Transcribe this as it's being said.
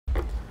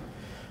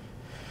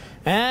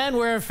And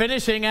we're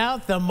finishing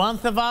out the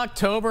month of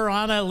October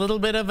on a little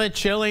bit of a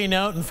chilly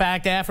note. In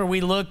fact, after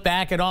we look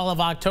back at all of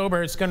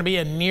October, it's going to be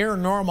a near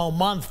normal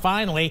month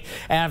finally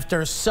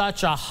after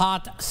such a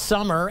hot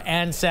summer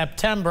and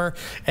September.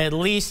 At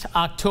least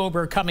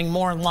October coming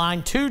more in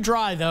line. Too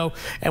dry, though,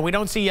 and we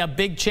don't see a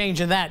big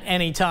change in that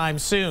anytime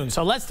soon.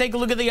 So let's take a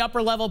look at the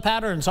upper level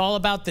pattern. It's all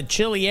about the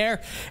chilly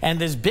air and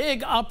this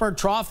big upper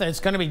trough that's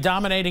going to be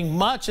dominating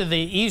much of the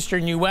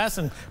eastern U.S.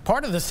 and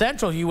part of the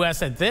central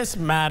U.S. at this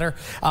matter.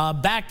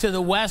 Back to the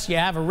west, you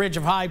have a ridge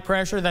of high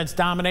pressure that's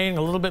dominating,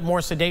 a little bit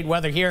more sedate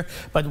weather here,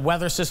 but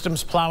weather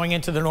systems plowing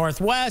into the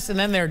northwest, and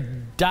then they're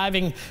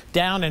diving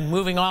down and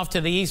moving off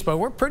to the east. But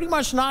we're pretty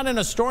much not in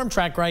a storm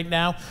track right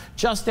now,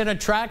 just in a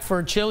track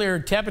for chillier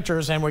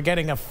temperatures, and we're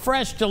getting a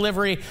fresh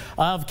delivery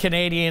of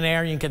Canadian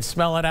air. You can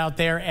smell it out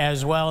there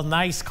as well.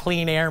 Nice,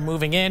 clean air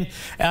moving in,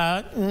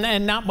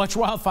 and not much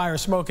wildfire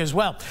smoke as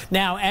well.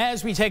 Now,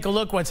 as we take a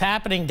look what's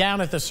happening down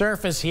at the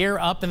surface here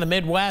up in the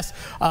Midwest,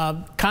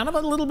 kind of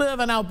a little bit of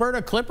an Alberta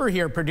clipper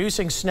here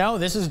producing snow.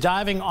 This is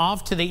diving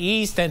off to the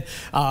east and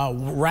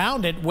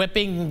around it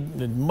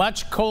whipping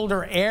much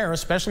colder air,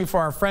 especially for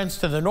our friends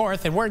to the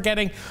north, and we're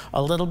getting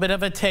a little bit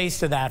of a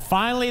taste of that.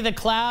 Finally, the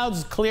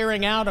clouds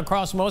clearing out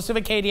across most of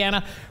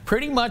Acadiana,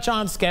 pretty much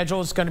on schedule.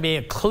 It's going to be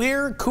a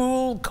clear,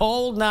 cool,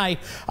 cold night,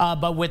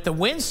 but with the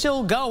wind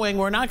still going,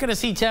 we're not going to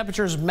see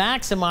temperatures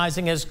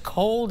maximizing as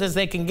cold as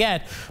they can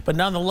get, but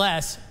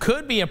nonetheless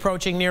could be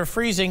approaching near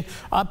freezing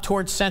up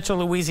towards central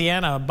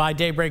Louisiana by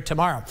daybreak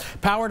tomorrow.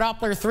 Power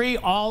Doppler 3,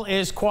 all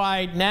is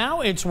quiet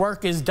now. Its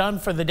work is done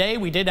for the day.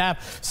 We did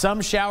have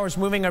some showers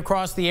moving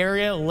across the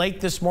area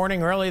late this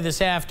morning, early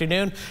this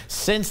afternoon.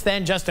 Since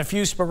then, just a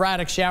few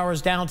sporadic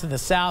showers down to the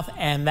south,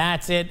 and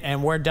that's it.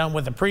 And we're done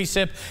with the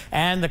precip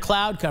and the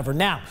cloud cover.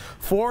 Now,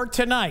 for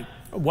tonight,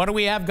 what do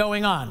we have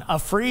going on? A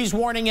freeze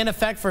warning in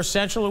effect for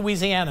central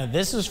Louisiana.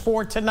 This is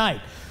for tonight.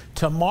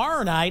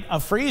 Tomorrow night,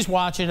 a freeze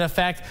watch in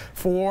effect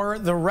for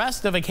the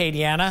rest of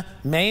Acadiana,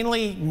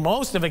 mainly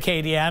most of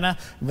Acadiana,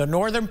 the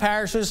northern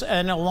parishes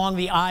and along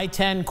the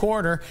I-10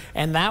 corridor,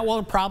 and that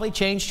will probably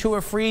change to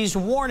a freeze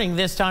warning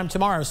this time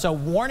tomorrow. So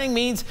warning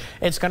means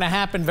it's going to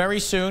happen very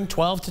soon,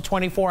 12 to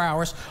 24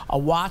 hours, a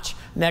watch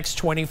next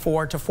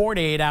 24 to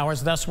 48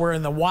 hours. Thus, we're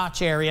in the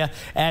watch area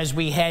as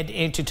we head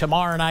into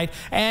tomorrow night,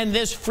 and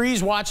this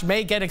freeze watch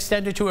may get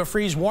extended to a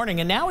freeze warning,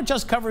 and now it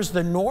just covers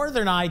the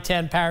northern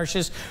I-10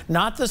 parishes,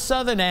 not the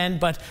southern end,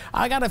 but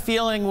I got a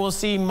feeling we'll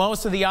see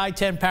most of the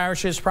I-10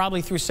 parishes,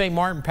 probably through St.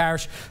 Martin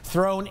Parish,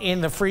 thrown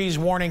in the freeze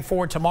warning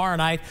for tomorrow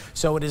night.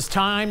 So it is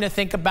time to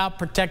think about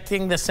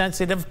protecting the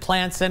sensitive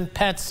plants and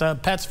pets,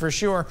 pets for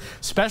sure,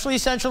 especially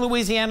central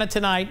Louisiana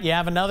tonight. You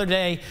have another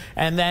day,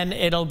 and then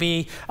it'll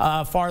be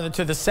farther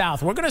to the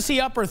south. We're going to see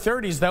upper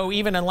 30s, though,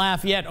 even in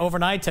Lafayette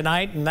overnight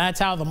tonight, and that's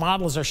how the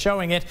models are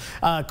showing it.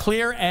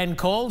 Clear and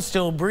cold,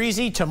 still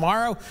breezy.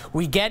 Tomorrow,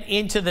 we get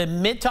into the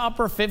mid to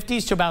upper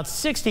 50s to about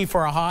 60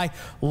 for a high.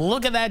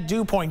 Look at that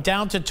dew point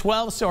down to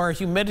 12, so our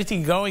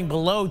humidity going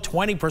below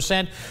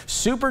 20%.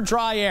 Super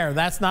dry air.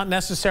 That's not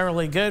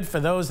necessarily good for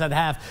those that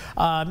have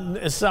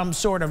some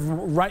sort of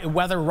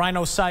weather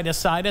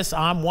rhinosinusitis.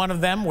 I'm one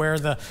of them, where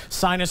the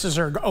sinuses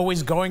are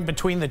always going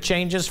between the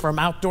changes from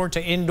outdoor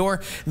to indoor.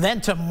 Then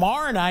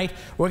tomorrow night,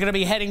 we're going to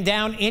be heading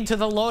down into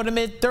the low to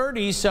mid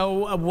 30s,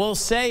 so we'll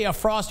say a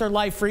frost or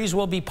light freeze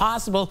will be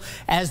possible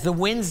as the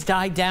winds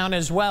die down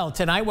as well.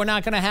 Tonight, we're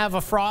not going to have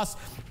a frost.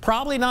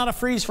 Probably not a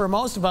freeze for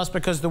most of us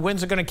because the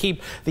winds are going to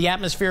keep the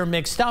atmosphere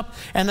mixed up.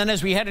 And then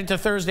as we head into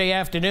Thursday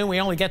afternoon, we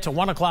only get to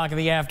 1 o'clock in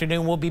the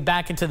afternoon. We'll be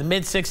back into the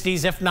mid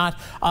 60s, if not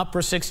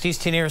upper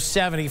 60s to near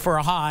 70 for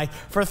a high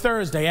for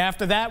Thursday.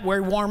 After that, we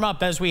warm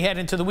up as we head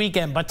into the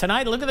weekend. But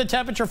tonight, look at the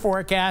temperature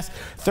forecast.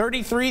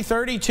 33,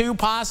 32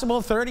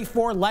 possible,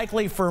 34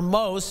 likely for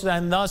most,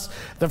 and thus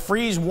the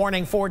freeze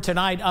warning for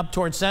tonight up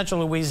towards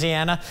central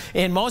Louisiana.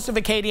 In most of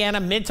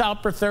Acadiana, mid to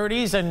upper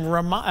 30s,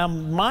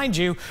 and mind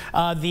you,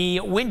 the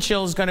wind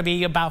chill is going to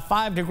be about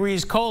 5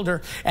 degrees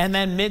colder, and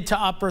then mid to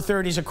upper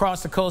 30s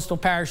across the coastal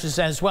parishes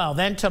as well.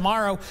 Then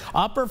tomorrow,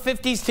 upper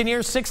 50s to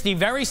near 60,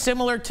 very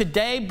similar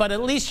today, but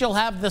at least you'll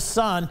have the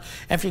sun.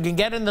 If you can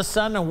get in the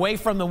sun away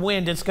from the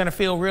wind, it's going to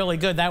feel really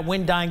good. That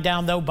wind dying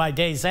down, though, by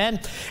day's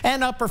end,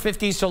 and upper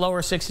 50s to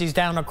lower 60s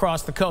down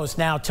across the coast.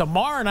 Now,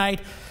 tomorrow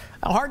night,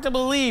 hard to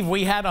believe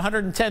we had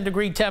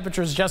 110-degree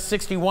temperatures just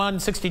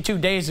 61, 62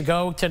 days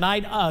ago.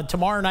 Tonight,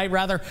 tomorrow night,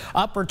 rather,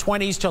 upper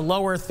 20s to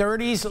lower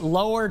 30s,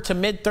 lower to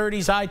mid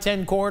 30s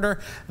I-10 corridor.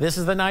 This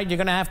is the night you're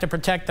going to have to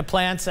protect the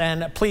plants,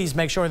 and please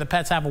make sure the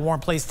pets have a warm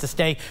place to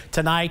stay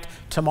tonight,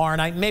 tomorrow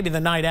night, maybe the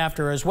night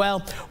after as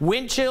well.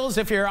 Wind chills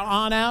if you're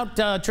on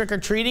out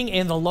trick-or-treating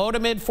in the low to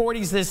mid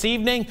 40s this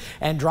evening,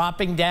 and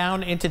dropping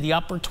down into the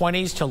upper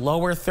 20s to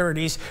lower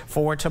 30s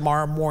for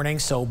tomorrow morning.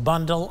 So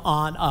bundle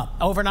on up.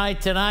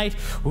 Overnight tonight,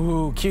 tonight.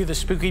 Ooh, cue the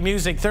spooky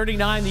music.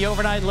 39 the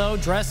overnight low,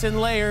 dress in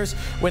layers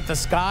with the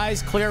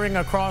skies clearing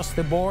across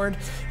the board.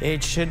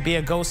 It should be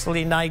a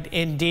ghostly night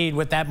indeed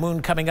with that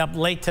moon coming up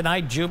late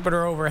tonight.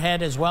 Jupiter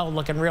overhead as well,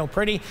 looking real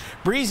pretty.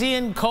 Breezy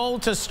and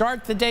cold to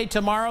start the day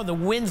tomorrow. The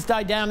winds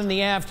die down in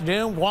the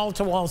afternoon.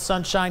 Wall-to-wall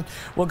sunshine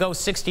will go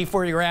 60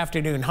 for your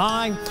afternoon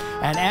high.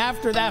 And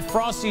after that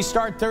frosty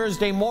start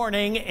Thursday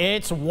morning,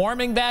 it's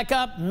warming back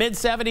up,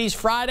 mid-70s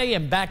Friday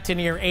and back to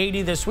near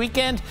 80 this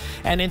weekend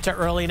and into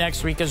early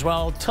next week as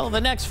well till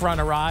the next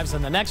front arrives,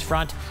 and the next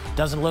front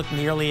doesn't look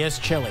nearly as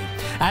chilly.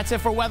 That's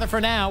it for weather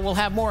for now. We'll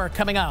have more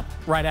coming up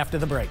right after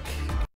the break.